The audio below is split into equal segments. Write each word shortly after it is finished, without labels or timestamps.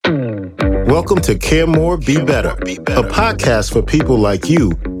Welcome to Care More, Be Better, a podcast for people like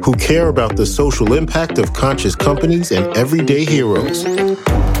you who care about the social impact of conscious companies and everyday heroes.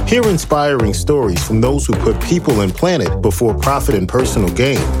 Hear inspiring stories from those who put people and planet before profit and personal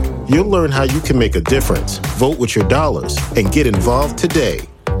gain. You'll learn how you can make a difference, vote with your dollars, and get involved today.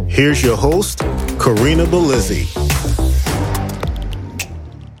 Here's your host, Karina Belizzi.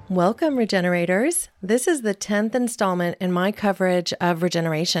 Welcome, Regenerators. This is the 10th installment in my coverage of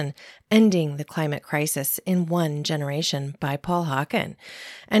Regeneration, Ending the Climate Crisis in One Generation by Paul Hawken.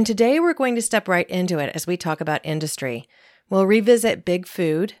 And today we're going to step right into it as we talk about industry. We'll revisit Big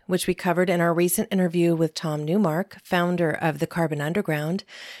Food, which we covered in our recent interview with Tom Newmark, founder of the Carbon Underground,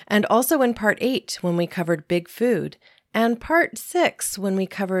 and also in Part 8 when we covered Big Food, and Part 6 when we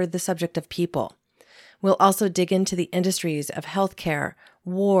covered the subject of people. We'll also dig into the industries of healthcare,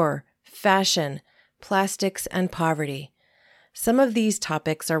 war, fashion, plastics, and poverty. Some of these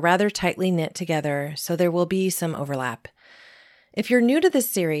topics are rather tightly knit together, so there will be some overlap. If you're new to this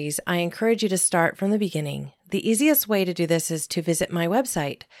series, I encourage you to start from the beginning. The easiest way to do this is to visit my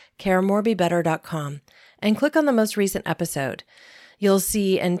website, caremorebebetter.com, and click on the most recent episode. You'll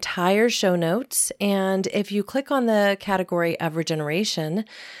see entire show notes, and if you click on the category of regeneration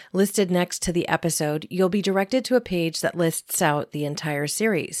listed next to the episode, you'll be directed to a page that lists out the entire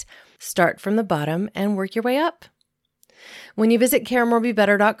series. Start from the bottom and work your way up. When you visit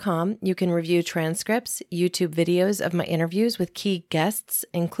caremorebebetter.com, you can review transcripts, YouTube videos of my interviews with key guests,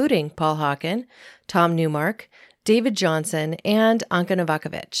 including Paul Hawken, Tom Newmark, David Johnson, and Anka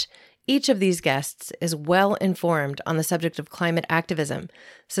Novakovic. Each of these guests is well informed on the subject of climate activism,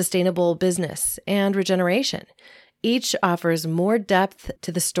 sustainable business, and regeneration. Each offers more depth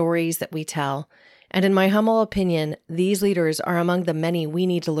to the stories that we tell, and in my humble opinion, these leaders are among the many we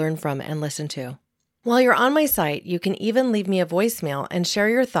need to learn from and listen to. While you're on my site, you can even leave me a voicemail and share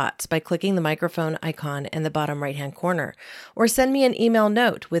your thoughts by clicking the microphone icon in the bottom right-hand corner, or send me an email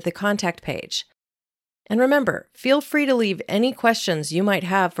note with the contact page. And remember, feel free to leave any questions you might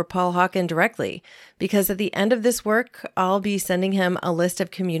have for Paul Hawken directly, because at the end of this work, I'll be sending him a list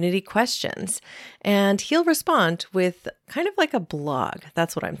of community questions, and he'll respond with kind of like a blog.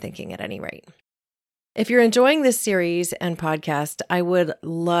 That's what I'm thinking at any rate. If you're enjoying this series and podcast, I would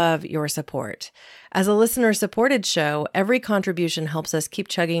love your support. As a listener-supported show, every contribution helps us keep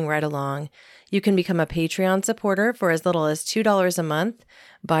chugging right along. You can become a Patreon supporter for as little as $2 a month,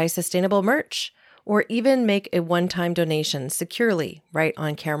 buy sustainable merch, or even make a one-time donation securely right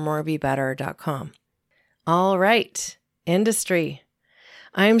on caremorebebetter.com. All right, industry.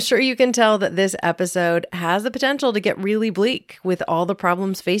 I'm sure you can tell that this episode has the potential to get really bleak with all the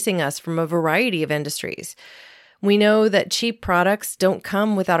problems facing us from a variety of industries. We know that cheap products don't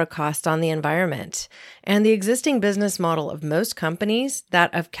come without a cost on the environment, and the existing business model of most companies,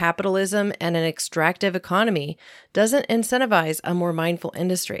 that of capitalism and an extractive economy, doesn't incentivize a more mindful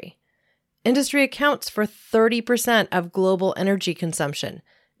industry. Industry accounts for 30% of global energy consumption,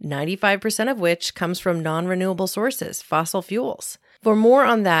 95% of which comes from non-renewable sources, fossil fuels. For more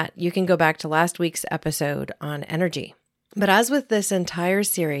on that, you can go back to last week's episode on energy. But as with this entire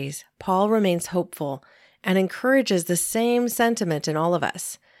series, Paul remains hopeful and encourages the same sentiment in all of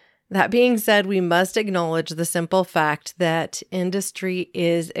us. That being said, we must acknowledge the simple fact that industry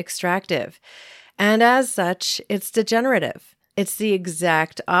is extractive, and as such, it's degenerative. It's the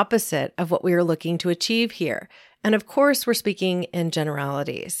exact opposite of what we are looking to achieve here. And of course, we're speaking in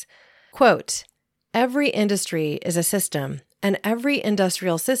generalities. Quote, "Every industry is a system, and every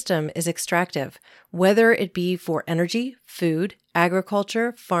industrial system is extractive, whether it be for energy, food,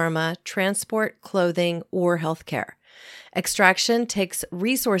 agriculture, pharma, transport, clothing, or healthcare. Extraction takes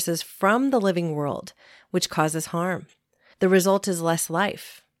resources from the living world, which causes harm. The result is less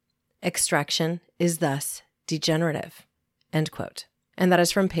life. Extraction is thus degenerative." End quote. And that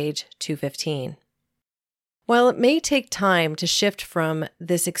is from page 215. While it may take time to shift from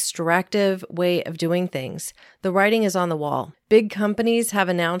this extractive way of doing things, the writing is on the wall. Big companies have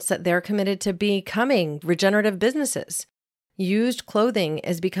announced that they're committed to becoming regenerative businesses. Used clothing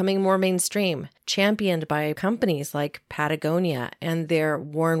is becoming more mainstream, championed by companies like Patagonia and their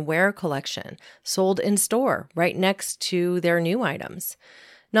Worn Wear collection, sold in store right next to their new items.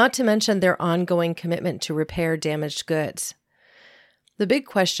 Not to mention their ongoing commitment to repair damaged goods. The big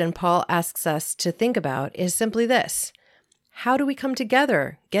question Paul asks us to think about is simply this: how do we come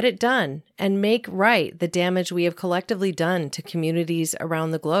together, get it done, and make right the damage we have collectively done to communities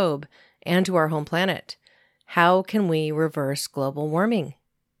around the globe and to our home planet? How can we reverse global warming?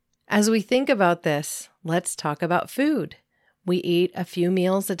 As we think about this, let's talk about food. We eat a few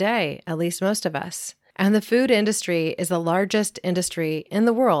meals a day, at least most of us. And the food industry is the largest industry in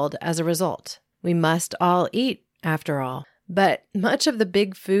the world as a result. We must all eat, after all. But much of the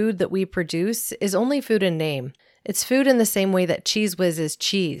big food that we produce is only food in name. It's food in the same way that Cheez Whiz is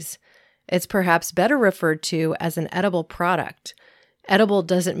cheese. It's perhaps better referred to as an edible product. Edible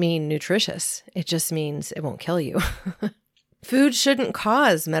doesn't mean nutritious. It just means it won't kill you. Food shouldn't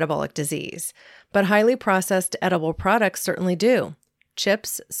cause metabolic disease, but highly processed edible products certainly do.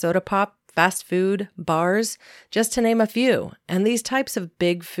 Chips, soda pop, fast food, bars, just to name a few. And these types of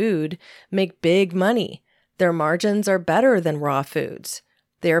big food make big money. Their margins are better than raw foods.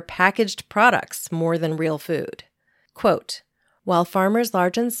 They are packaged products more than real food. Quote, while farmers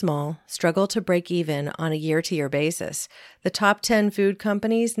large and small struggle to break even on a year-to-year basis, the top 10 food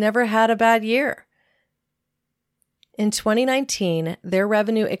companies never had a bad year. In 2019, their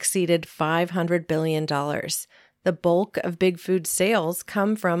revenue exceeded $500 billion. The bulk of big food sales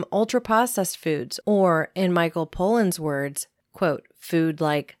come from ultra-processed foods, or, in Michael Pollan's words, quote,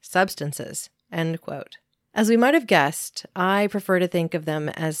 food-like substances, end quote. As we might have guessed, I prefer to think of them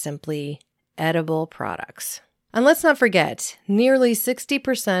as simply edible products. And let's not forget, nearly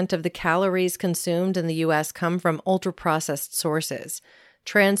 60% of the calories consumed in the U.S. come from ultra-processed sources.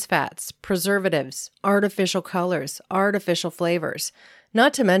 Trans fats, preservatives, artificial colors, artificial flavors,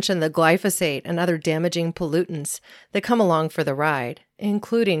 not to mention the glyphosate and other damaging pollutants that come along for the ride,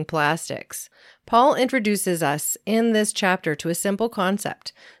 including plastics. Paul introduces us in this chapter to a simple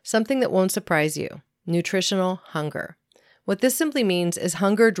concept, something that won't surprise you: nutritional hunger. What this simply means is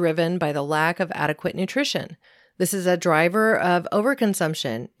hunger driven by the lack of adequate nutrition. This is a driver of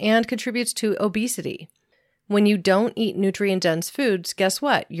overconsumption and contributes to obesity. When you don't eat nutrient-dense foods, guess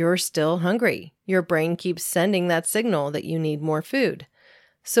what? You're still hungry. Your brain keeps sending that signal that you need more food.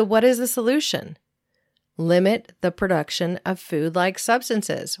 So what is the solution? Limit the production of food-like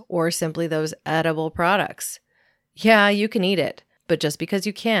substances, or simply those edible products. Yeah, you can eat it, but just because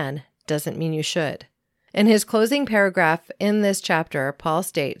you can doesn't mean you should. In his closing paragraph in this chapter, Paul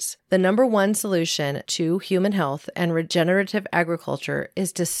states, the number one solution to human health and regenerative agriculture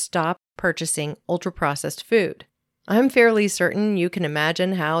is to stop purchasing ultra-processed food. I'm fairly certain you can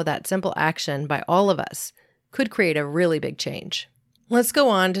imagine how that simple action by all of us could create a really big change. Let's go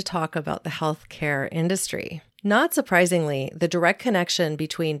on to talk about the healthcare industry. Not surprisingly, the direct connection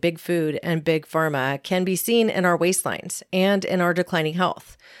between big food and big pharma can be seen in our waistlines and in our declining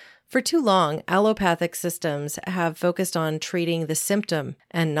health. For too long, allopathic systems have focused on treating the symptom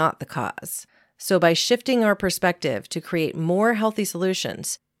and not the cause. So by shifting our perspective to create more healthy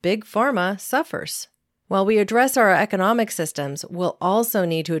solutions, big pharma suffers. While we address our economic systems, we'll also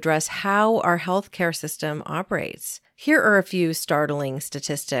need to address how our healthcare system operates. Here are a few startling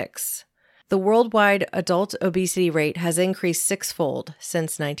statistics. The worldwide adult obesity rate has increased sixfold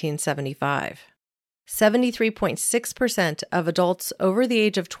since 1975. 73.6% of adults over the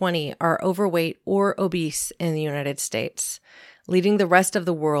age of 20 are overweight or obese in the United States, leading the rest of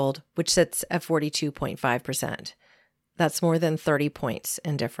the world, which sits at 42.5%. That's more than 30 points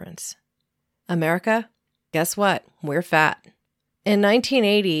in difference. America? Guess what? We're fat. In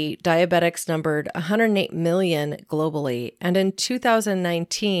 1980, diabetics numbered 108 million globally, and in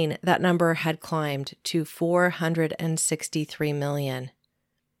 2019, that number had climbed to 463 million.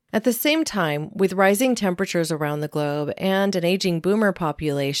 At the same time, with rising temperatures around the globe and an aging boomer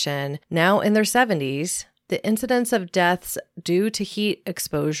population now in their 70s, the incidence of deaths due to heat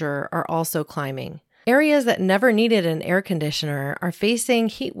exposure are also climbing. Areas that never needed an air conditioner are facing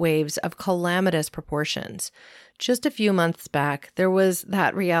heat waves of calamitous proportions. Just a few months back, there was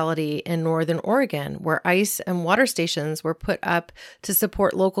that reality in Northern Oregon, where ice and water stations were put up to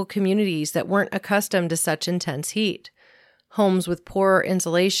support local communities that weren't accustomed to such intense heat. Homes with poor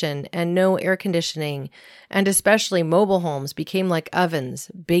insulation and no air conditioning, and especially mobile homes, became like ovens,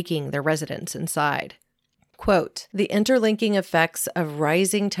 baking their residents inside. Quote, the interlinking effects of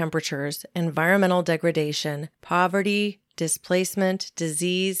rising temperatures, environmental degradation, poverty, displacement,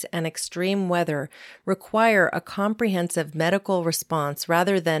 disease, and extreme weather require a comprehensive medical response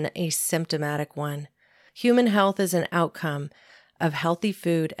rather than a symptomatic one. Human health is an outcome of healthy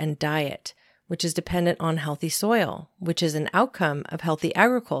food and diet, which is dependent on healthy soil, which is an outcome of healthy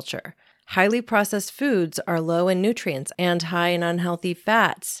agriculture. Highly processed foods are low in nutrients and high in unhealthy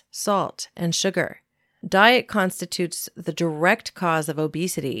fats, salt, and sugar. Diet constitutes the direct cause of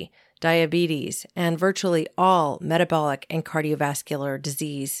obesity, diabetes, and virtually all metabolic and cardiovascular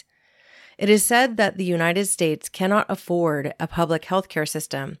disease. It is said that the United States cannot afford a public healthcare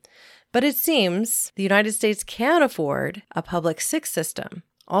system, but it seems the United States can afford a public sick system,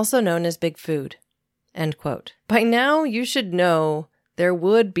 also known as big food. End quote. By now, you should know there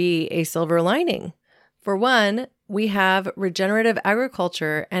would be a silver lining. For one, we have regenerative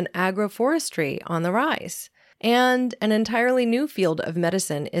agriculture and agroforestry on the rise. And an entirely new field of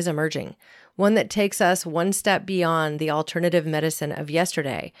medicine is emerging, one that takes us one step beyond the alternative medicine of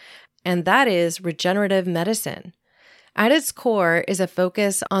yesterday, and that is regenerative medicine. At its core is a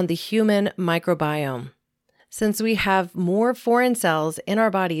focus on the human microbiome. Since we have more foreign cells in our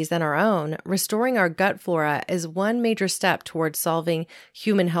bodies than our own, restoring our gut flora is one major step towards solving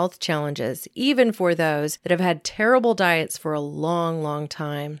human health challenges, even for those that have had terrible diets for a long, long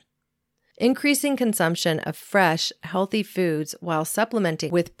time. Increasing consumption of fresh, healthy foods while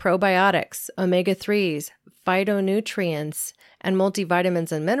supplementing with probiotics, omega-3s, phytonutrients, and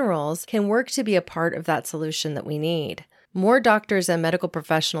multivitamins and minerals can work to be a part of that solution that we need. More doctors and medical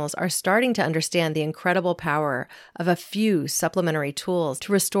professionals are starting to understand the incredible power of a few supplementary tools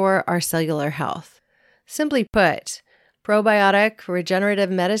to restore our cellular health. Simply put, probiotic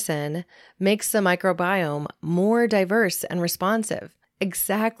regenerative medicine makes the microbiome more diverse and responsive,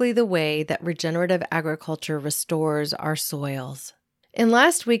 exactly the way that regenerative agriculture restores our soils. In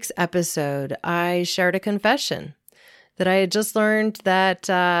last week's episode, I shared a confession that I had just learned that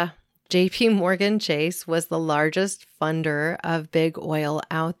JP Morgan Chase was the largest funder of big oil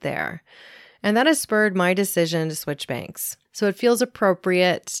out there. And that has spurred my decision to switch banks. So it feels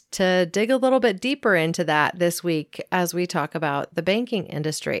appropriate to dig a little bit deeper into that this week as we talk about the banking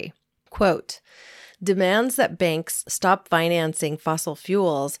industry. Quote, demands that banks stop financing fossil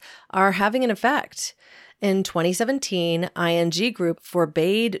fuels are having an effect. In 2017, ING Group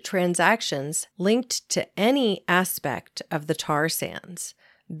forbade transactions linked to any aspect of the tar sands.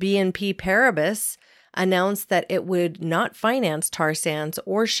 BNP Paribas announced that it would not finance tar sands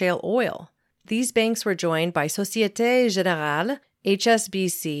or shale oil. These banks were joined by Société Générale,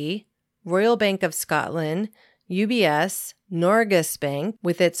 HSBC, Royal Bank of Scotland, UBS, Norges Bank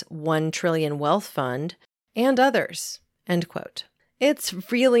with its $1 trillion wealth fund, and others. End quote.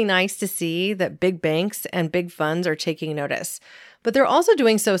 It's really nice to see that big banks and big funds are taking notice, but they're also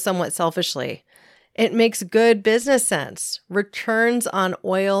doing so somewhat selfishly. It makes good business sense. Returns on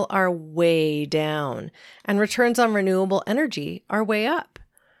oil are way down, and returns on renewable energy are way up.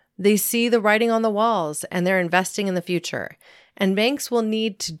 They see the writing on the walls, and they're investing in the future. And banks will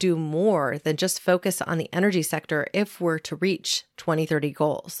need to do more than just focus on the energy sector if we're to reach 2030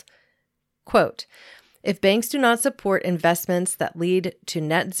 goals. Quote, if banks do not support investments that lead to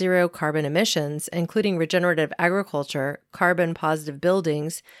net zero carbon emissions, including regenerative agriculture, carbon positive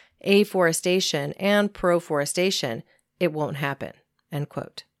buildings, afforestation, and proforestation, it won't happen, end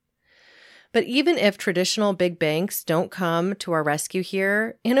quote. But even if traditional big banks don't come to our rescue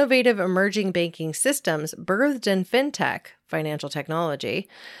here, innovative emerging banking systems birthed in fintech, financial technology,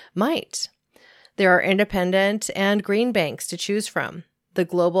 might. There are independent and green banks to choose from. The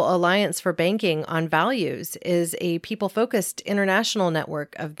Global Alliance for Banking on Values is a people-focused international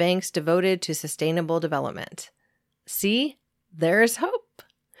network of banks devoted to sustainable development. See, there's hope.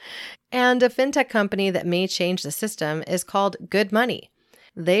 And a fintech company that may change the system is called Good Money.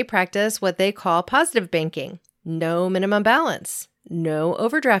 They practice what they call positive banking. No minimum balance, no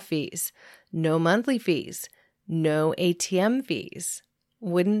overdraft fees, no monthly fees, no ATM fees.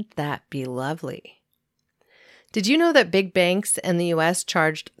 Wouldn't that be lovely? Did you know that big banks in the U.S.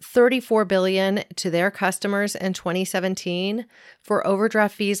 charged $34 billion to their customers in 2017 for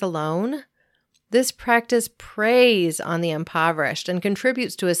overdraft fees alone? This practice preys on the impoverished and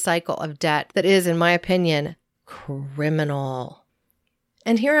contributes to a cycle of debt that is, in my opinion, criminal.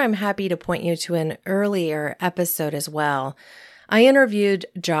 And here I'm happy to point you to an earlier episode as well. I interviewed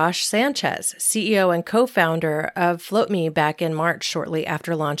Josh Sanchez, CEO and co-founder of FloatMe, back in March, shortly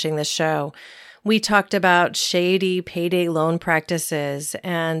after launching the show. We talked about shady payday loan practices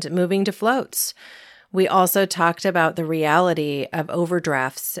and moving to floats. We also talked about the reality of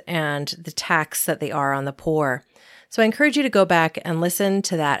overdrafts and the tax that they are on the poor. So I encourage you to go back and listen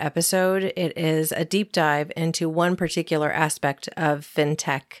to that episode. It is a deep dive into one particular aspect of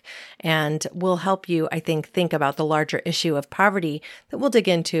fintech and will help you, I think about the larger issue of poverty that we'll dig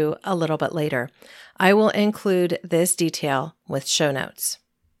into a little bit later. I will include this detail with show notes.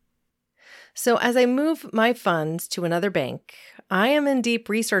 So as I move my funds to another bank, I am in deep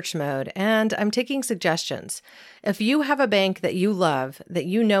research mode and I'm taking suggestions. If you have a bank that you love, that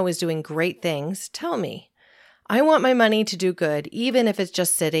you know is doing great things, tell me. I want my money to do good, even if it's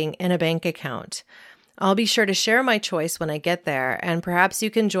just sitting in a bank account. I'll be sure to share my choice when I get there, and perhaps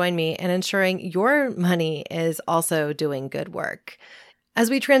you can join me in ensuring your money is also doing good work. As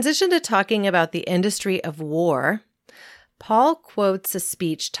we transition to talking about the industry of war, Paul quotes a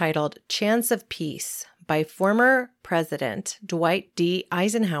speech titled Chance of Peace by former President Dwight D.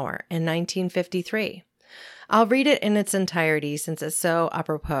 Eisenhower in 1953. I'll read it in its entirety since it's so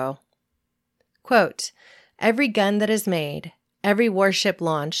apropos. Quote, "Every gun that is made, every warship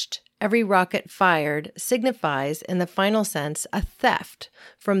launched, every rocket fired signifies, in the final sense, a theft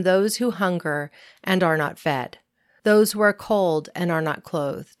from those who hunger and are not fed, those who are cold and are not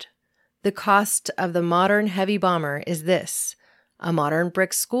clothed. The cost of the modern heavy bomber is this: a modern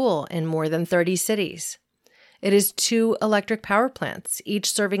brick school in more than 30 cities. It is 2 electric power plants,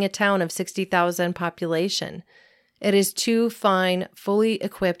 each serving a town of 60,000 population. It is 2 fine, fully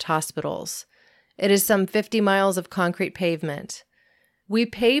equipped hospitals. It is some 50 miles of concrete pavement. We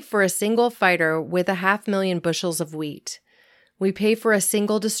pay for a single fighter with 500,000 bushels of wheat. We pay for a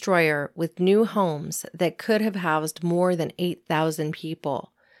single destroyer with new homes that could have housed more than 8,000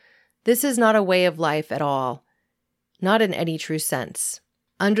 people. This is not a way of life at all, not in any true sense.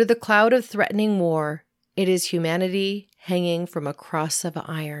 Under the cloud of threatening war, it is humanity hanging from a cross of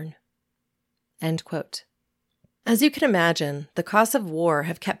iron." End quote. As you can imagine, the costs of war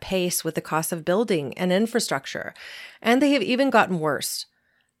have kept pace with the cost of building and infrastructure, and they have even gotten worse.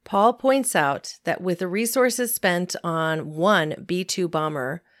 Paul points out that with the resources spent on one B-2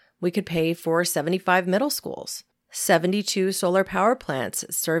 bomber, we could pay for 75 middle schools, 72 solar power plants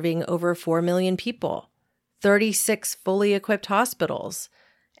serving over 4 million people, 36 fully equipped hospitals,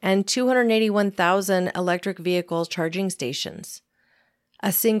 and 281,000 electric vehicle charging stations.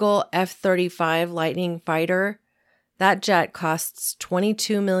 A single F-35 Lightning fighter, that jet costs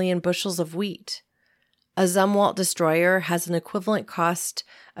 22 million bushels of wheat. A Zumwalt destroyer has an equivalent cost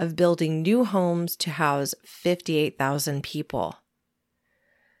of building new homes to house 58,000 people.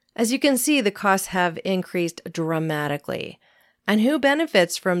 As you can see, the costs have increased dramatically. And who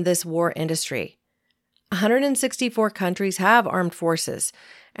benefits from this war industry? 164 countries have armed forces,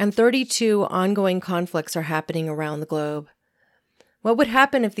 and 32 ongoing conflicts are happening around the globe. What would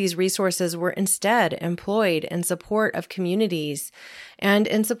happen if these resources were instead employed in support of communities and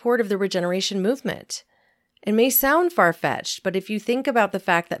in support of the regeneration movement? It may sound far-fetched, but if you think about the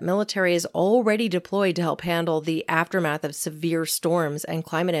fact that military is already deployed to help handle the aftermath of severe storms and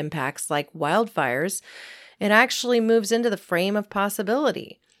climate impacts like wildfires, it actually moves into the frame of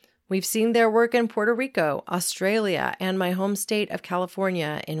possibility. We've seen their work in Puerto Rico, Australia, and my home state of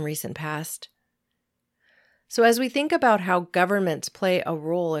California in recent past. So as we think about how governments play a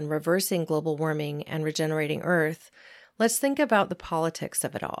role in reversing global warming and regenerating Earth, let's think about the politics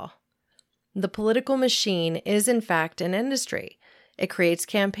of it all. The political machine is, in fact, an industry. It creates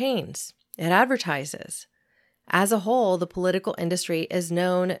campaigns. It advertises. As a whole, the political industry is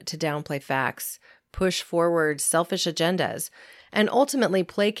known to downplay facts, push forward selfish agendas, and ultimately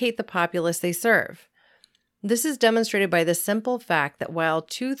placate the populace they serve. This is demonstrated by the simple fact that while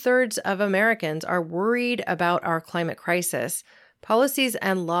 2/3 of Americans are worried about our climate crisis, policies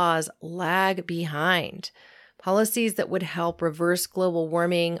and laws lag behind. Policies that would help reverse global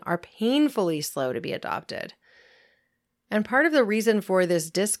warming are painfully slow to be adopted. And part of the reason for this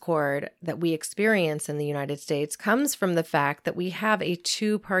discord that we experience in the United States comes from the fact that we have a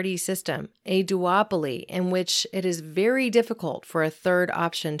 2-party system, a duopoly, in which it is very difficult for a third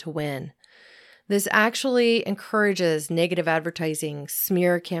option to win. This actually encourages negative advertising,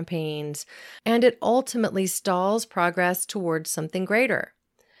 smear campaigns, and it ultimately stalls progress towards something greater.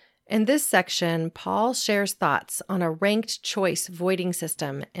 In this section, Paul shares thoughts on a ranked choice voting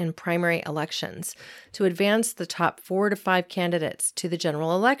system in primary elections to advance the top 4 to 5 candidates to the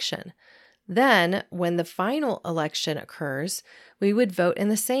general election. Then, when the final election occurs, we would vote in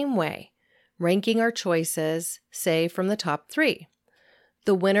the same way, ranking our choices, say, from the top 3.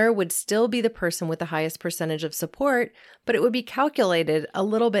 The winner would still be the person with the highest percentage of support, but it would be calculated a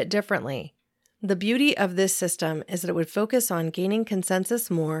little bit differently. The beauty of this system is that it would focus on gaining consensus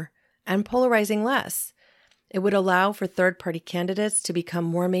more and polarizing less. It would allow for third-party candidates to become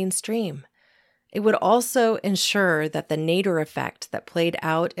more mainstream. It would also ensure that the Nader effect that played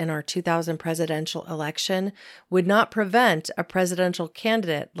out in our 2000 presidential election would not prevent a presidential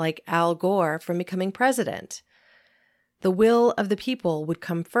candidate like Al Gore from becoming president. The will of the people would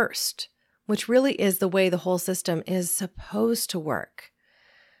come first, which really is the way the whole system is supposed to work.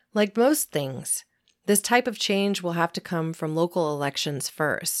 Like most things, this type of change will have to come from local elections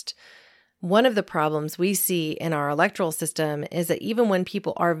first. One of the problems we see in our electoral system is that even when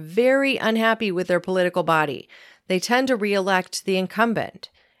people are very unhappy with their political body, they tend to re-elect the incumbent,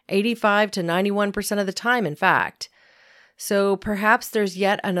 85 to 91% of the time, in fact. So perhaps there's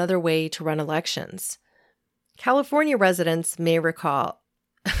yet another way to run elections. California residents may recall,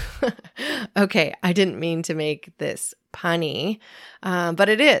 okay, I didn't mean to make this punny, but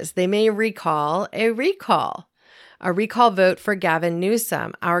it is. They may recall a recall vote for Gavin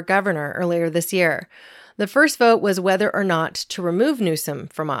Newsom, our governor, earlier this year. The first vote was whether or not to remove Newsom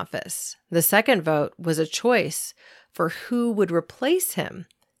from office. The second vote was a choice for who would replace him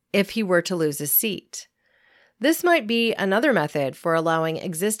if he were to lose his seat. This might be another method for allowing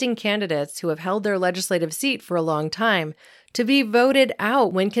existing candidates who have held their legislative seat for a long time to be voted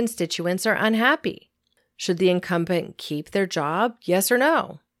out when constituents are unhappy. Should the incumbent keep their job, yes or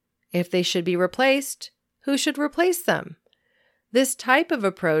no? If they should be replaced, who should replace them? This type of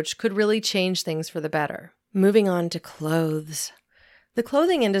approach could really change things for the better. Moving on to clothes. The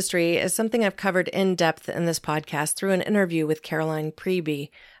clothing industry is something I've covered in depth in this podcast through an interview with Caroline Priebe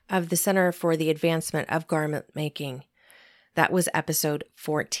of the Center for the Advancement of Garment Making. That was episode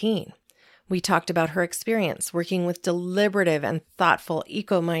 14. We talked about her experience working with deliberative and thoughtful,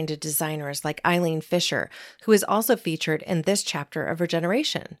 eco-minded designers like Eileen Fisher, who is also featured in this chapter of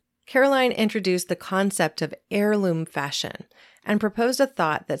Regeneration. Caroline introduced the concept of heirloom fashion and proposed a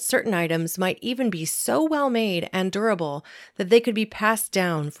thought that certain items might even be so well made and durable that they could be passed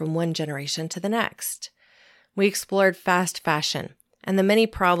down from one generation to the next. We explored fast fashion and the many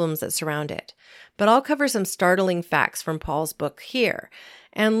problems that surround it, but I'll cover some startling facts from Paul's book here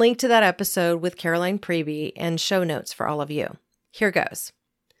and link to that episode with Caroline Priebe and show notes for all of you. Here goes.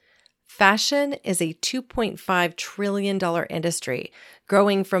 Fashion is a $2.5 trillion industry,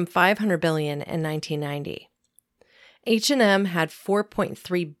 growing from $500 billion in 1990. H&M had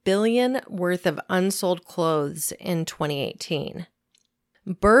 $4.3 billion worth of unsold clothes in 2018.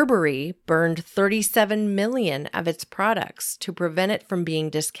 Burberry burned 37 million of its products to prevent it from being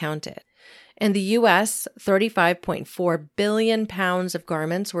discounted. In the U.S., 35.4 billion pounds of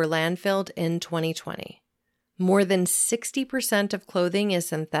garments were landfilled in 2020. More than 60% of clothing is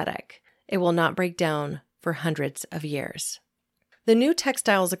synthetic. It will not break down for hundreds of years. The new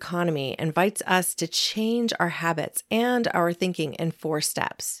textiles economy invites us to change our habits and our thinking in 4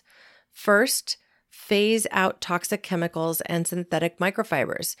 steps. First, phase out toxic chemicals and synthetic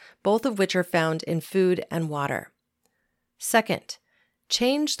microfibers, both of which are found in food and water. Second,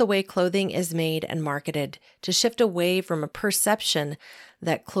 change the way clothing is made and marketed to shift away from a perception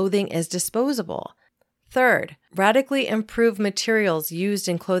that clothing is disposable. Third, radically improve materials used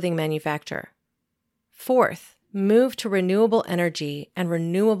in clothing manufacture. Fourth, move to renewable energy and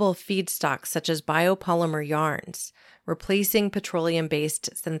renewable feedstocks such as biopolymer yarns, replacing petroleum-based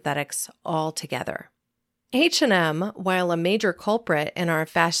synthetics altogether. H&M, while a major culprit in our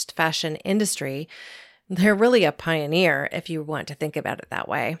fast fashion industry, they're really a pioneer if you want to think about it that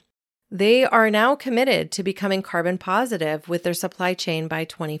way. They are now committed to becoming carbon positive with their supply chain by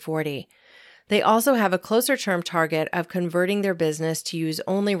 2040. They also have a closer term target of converting their business to use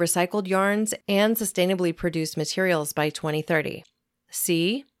only recycled yarns and sustainably produced materials by 2030.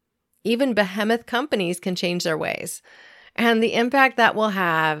 See? Even behemoth companies can change their ways. And the impact that will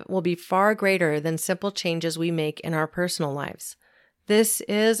have will be far greater than simple changes we make in our personal lives. This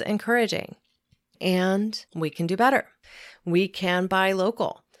is encouraging. And we can do better. We can buy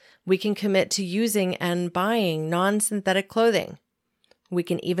local. We can commit to using and buying non-synthetic clothing. We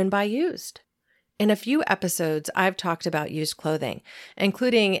can even buy used. In a few episodes, I've talked about used clothing,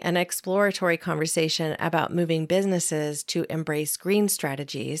 including an exploratory conversation about moving businesses to embrace green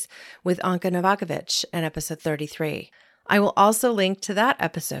strategies with Anka Novakovic in episode 33. I will also link to that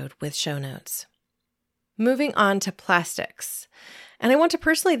episode with show notes. Moving on to plastics. And I want to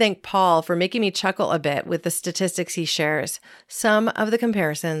personally thank Paul for making me chuckle a bit with the statistics he shares. Some of the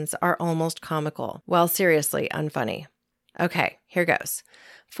comparisons are almost comical, while seriously unfunny. Okay, here goes.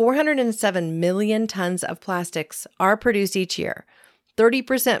 407 million tons of plastics are produced each year,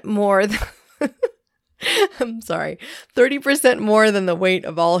 30% more than 30% more than the weight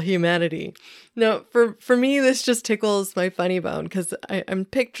of all humanity. Now, for me, this just tickles my funny bone because I'm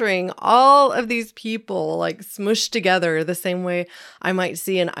picturing all of these people like smushed together the same way I might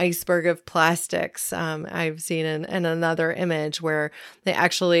see an iceberg of plastics. I've seen in another image where they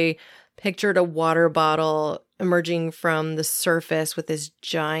actually pictured a water bottle emerging from the surface with this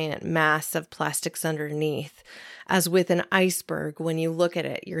giant mass of plastics underneath. As with an iceberg, when you look at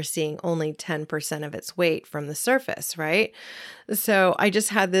it, you're seeing only 10% of its weight from the surface, right? So I just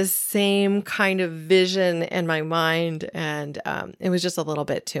had this same kind of vision in my mind, and it was just a little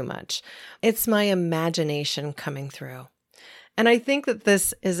bit too much. It's my imagination coming through. And I think that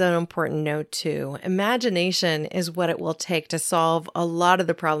this is an important note too. Imagination is what it will take to solve a lot of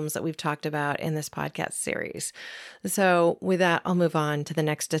the problems that we've talked about in this podcast series. So with that, I'll move on to the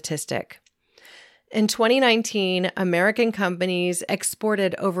next statistic. In 2019, American companies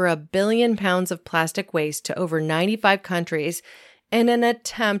exported over 1 billion pounds of plastic waste to over 95 countries in an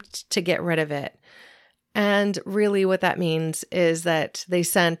attempt to get rid of it. And really what that means is that they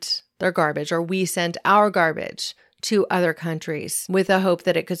sent their garbage, or we sent our garbage to other countries with the hope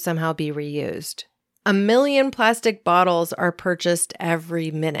that it could somehow be reused. 1 million plastic bottles are purchased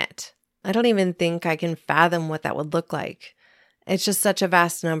every minute. I don't even think I can fathom what that would look like. It's just such a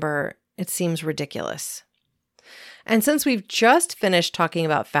vast number, it seems ridiculous. And since we've just finished talking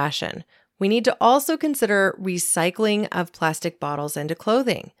about fashion, we need to also consider recycling of plastic bottles into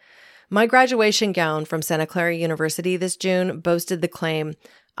clothing. My graduation gown from Santa Clara University this June boasted the claim,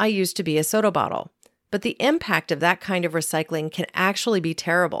 "I used to be a soda bottle." But the impact of that kind of recycling can actually be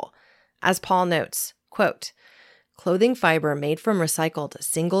terrible. As Paul notes, quote, "Clothing fiber made from recycled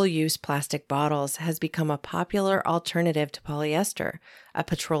single-use plastic bottles has become a popular alternative to polyester, a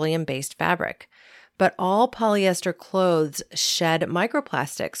petroleum-based fabric. But all polyester clothes shed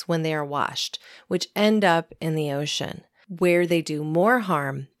microplastics when they are washed, which end up in the ocean, where they do more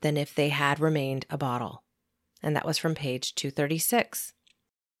harm than if they had remained a bottle." And that was from page 236.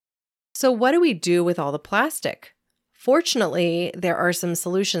 So what do we do with all the plastic? Fortunately, there are some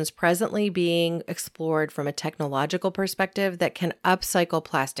solutions presently being explored from a technological perspective that can upcycle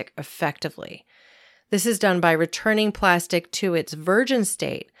plastic effectively. This is done by returning plastic to its virgin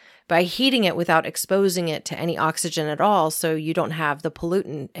state, by heating it without exposing it to any oxygen at all, so you don't have the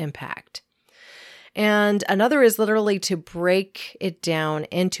pollutant impact. And another is literally to break it down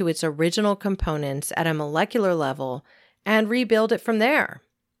into its original components at a molecular level and rebuild it from there.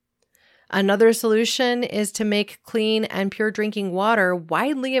 Another solution is to make clean and pure drinking water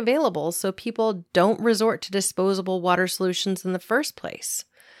widely available so people don't resort to disposable water solutions in the first place.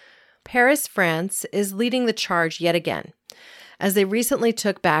 Paris, France, is leading the charge yet again, as they recently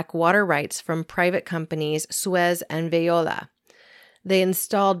took back water rights from private companies Suez and Veolia. They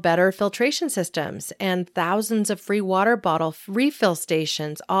installed better filtration systems and thousands of free water bottle refill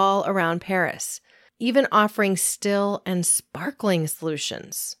stations all around Paris, even offering still and sparkling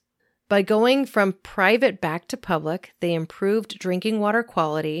solutions. By going from private back to public, they improved drinking water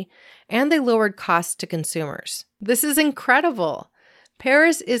quality and they lowered costs to consumers. This is incredible.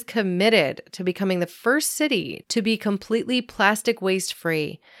 Paris is committed to becoming the first city to be completely plastic waste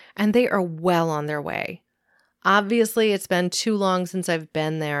free, and they are well on their way. Obviously, it's been too long since I've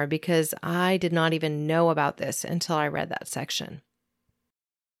been there because I did not even know about this until I read that section.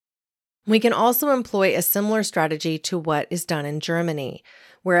 We can also employ a similar strategy to what is done in Germany,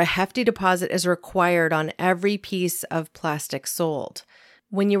 where a hefty deposit is required on every piece of plastic sold.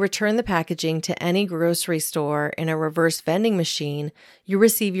 When you return the packaging to any grocery store in a reverse vending machine, you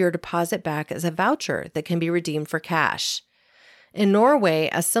receive your deposit back as a voucher that can be redeemed for cash. In Norway,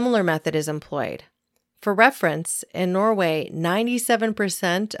 a similar method is employed. For reference, in Norway,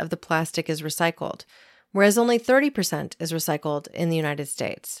 97% of the plastic is recycled, whereas only 30% is recycled in the United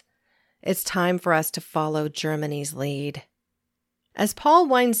States. It's time for us to follow Germany's lead. As Paul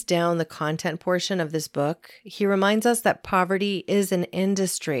winds down the content portion of this book, he reminds us that poverty is an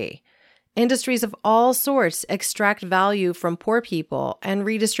industry. Industries of all sorts extract value from poor people and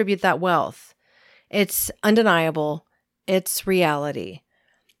redistribute that wealth. It's undeniable. It's reality.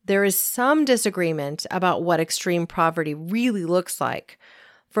 There is some disagreement about what extreme poverty really looks like.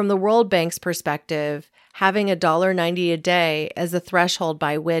 From the World Bank's perspective, having $1.90 a day as the threshold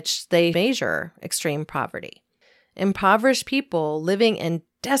by which they measure extreme poverty. Impoverished people living in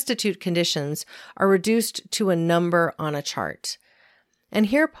destitute conditions are reduced to a number on a chart. And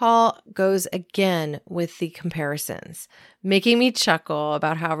here Paul goes again with the comparisons, making me chuckle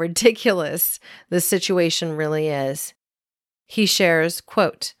about how ridiculous the situation really is. He shares,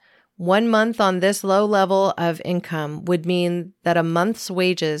 quote, "1 month on this low level of income would mean that a month's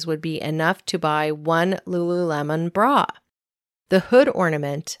wages would be enough to buy one Lululemon bra, the hood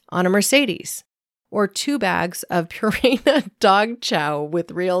ornament on a Mercedes, or 2 bags of Purina dog chow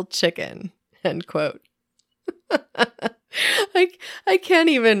with real chicken," end quote. I can't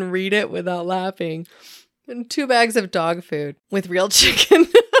even read it without laughing. And 2 bags of dog food with real chicken.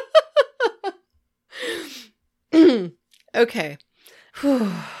 Okay.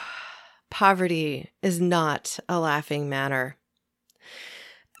 Whew. Poverty is not a laughing matter.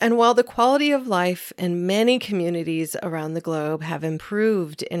 And while the quality of life in many communities around the globe have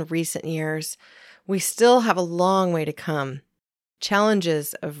improved in recent years, we still have a long way to come.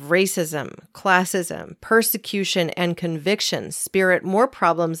 Challenges of racism, classism, persecution, and conviction spirit more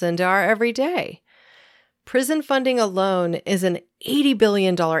problems into our everyday. Prison funding alone is an $80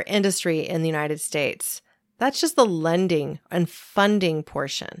 billion industry in the United States. That's just the lending and funding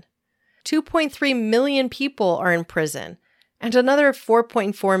portion. 2.3 million people are in prison, and another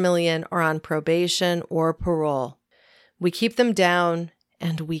 4.4 million are on probation or parole. We keep them down,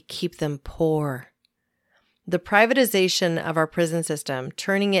 and we keep them poor. The privatization of our prison system,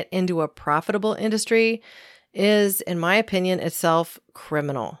 turning it into a profitable industry, is, in my opinion, itself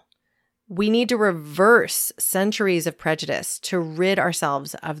criminal. We need to reverse centuries of prejudice to rid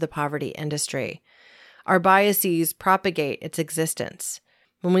ourselves of the poverty industry. Our biases propagate its existence.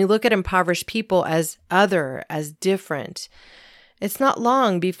 When we look at impoverished people as other, as different, it's not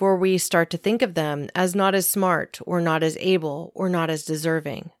long before we start to think of them as not as smart or not as able or not as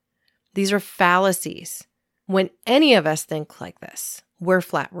deserving. These are fallacies. When any of us think like this, we're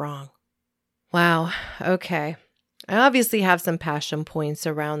flat wrong. Wow. Okay. I obviously have some passion points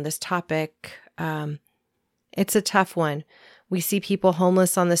around this topic. It's a tough one. We see people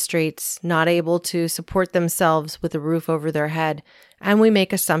homeless on the streets, not able to support themselves with a roof over their head, and we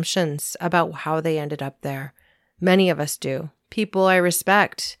make assumptions about how they ended up there. Many of us do. People I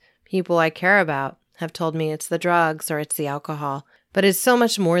respect, people I care about, have told me it's the drugs or it's the alcohol, but it's so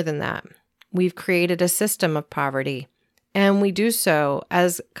much more than that. We've created a system of poverty, and we do so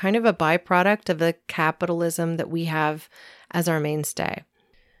as kind of a byproduct of the capitalism that we have as our mainstay.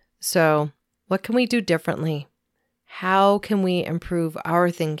 So, what can we do differently? How can we improve our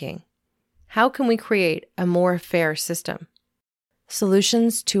thinking? How can we create a more fair system?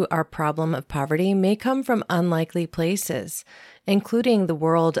 Solutions to our problem of poverty may come from unlikely places, including the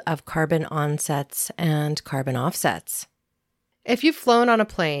world of carbon onsets and carbon offsets. If you've flown on a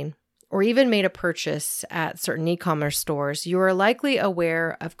plane, or even made a purchase at certain e-commerce stores, you are likely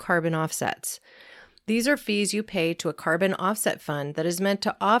aware of carbon offsets. These are fees you pay to a carbon offset fund that is meant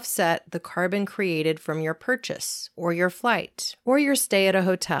to offset the carbon created from your purchase, or your flight, or your stay at a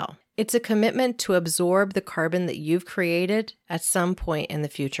hotel. It's a commitment to absorb the carbon that you've created at some point in the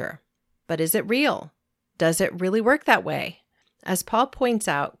future. But is it real? Does it really work that way? As Paul points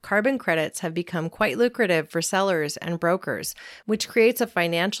out, carbon credits have become quite lucrative for sellers and brokers, which creates a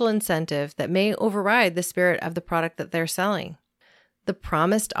financial incentive that may override the spirit of the product that they're selling. The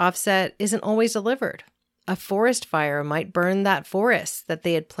promised offset isn't always delivered. A forest fire might burn that forest that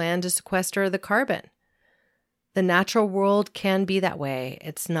they had planned to sequester the carbon. The natural world can be that way.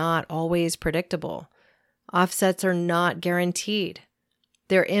 It's not always predictable. Offsets are not guaranteed.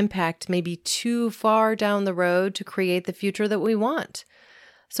 Their impact may be too far down the road to create the future that we want.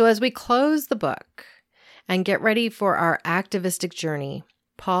 So as we close the book and get ready for our activistic journey,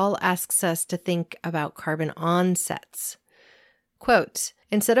 Paul asks us to think about carbon onsets. Quote,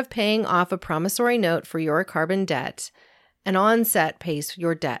 instead of paying off a promissory note for your carbon debt, an onset pays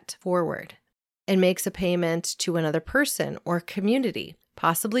your debt forward. It makes a payment to another person or community,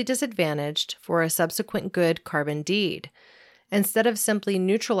 possibly disadvantaged, for a subsequent good carbon deed. Instead of simply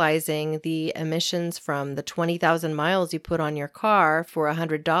neutralizing the emissions from the 20,000 miles you put on your car for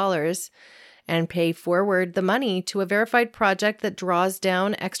 $100 and pay forward the money to a verified project that draws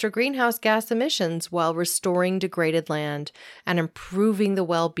down extra greenhouse gas emissions while restoring degraded land and improving the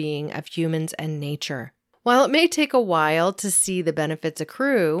well-being of humans and nature. While it may take a while to see the benefits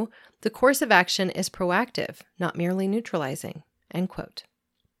accrue, the course of action is proactive, not merely neutralizing. End quote.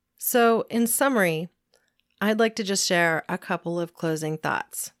 So, in summary, I'd like to just share a couple of closing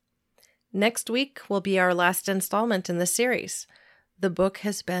thoughts. Next week will be our last installment in this series. The book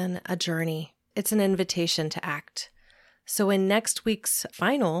has been a journey. It's an invitation to act. So in next week's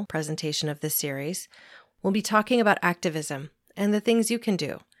final presentation of this series, we'll be talking about activism and the things you can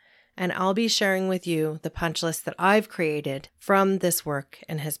do. And I'll be sharing with you the punch list that I've created from this work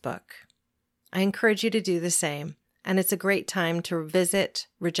in his book. I encourage you to do the same. And it's a great time to visit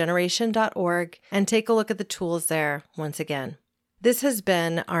regeneration.org and take a look at the tools there once again. This has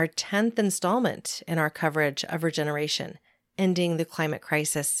been our 10th installment in our coverage of regeneration, Ending the Climate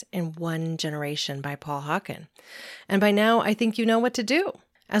Crisis in One Generation by Paul Hawken. And by now, I think you know what to do.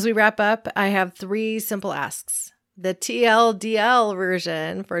 As we wrap up, I have 3 simple asks. The TLDL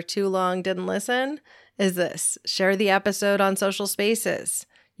version for Too Long Didn't Listen is this: share the episode on social spaces.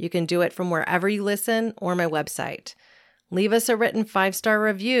 You can do it from wherever you listen or my website. Leave us a written 5-star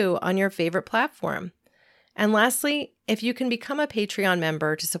review on your favorite platform. And lastly, if you can become a Patreon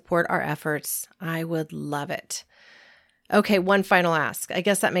member to support our efforts, I would love it. Okay, one final ask. I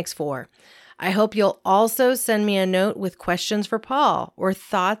guess that makes 4. I hope you'll also send me a note with questions for Paul or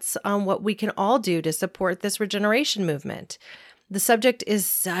thoughts on what we can all do to support this regeneration movement. The subject is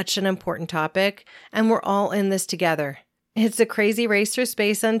such an important topic, and we're all in this together. It's a crazy race through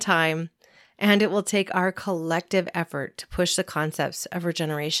space and time, and it will take our collective effort to push the concepts of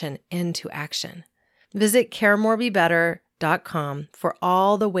regeneration into action. Visit caremorebebetter.com for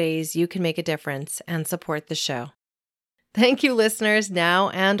all the ways you can make a difference and support the show. Thank you, listeners, now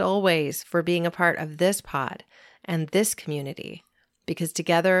and always, for being a part of this pod and this community, because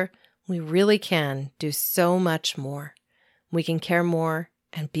together We really can do so much more. We can care more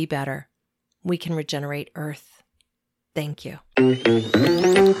and be better. We can regenerate Earth. Thank you.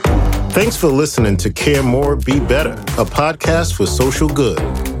 Thanks for listening to Care More, Be Better, a podcast for social good.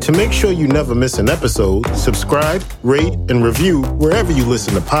 To make sure you never miss an episode, subscribe, rate, and review wherever you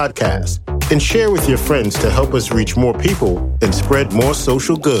listen to podcasts, and share with your friends to help us reach more people and spread more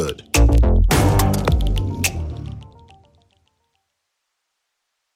social good.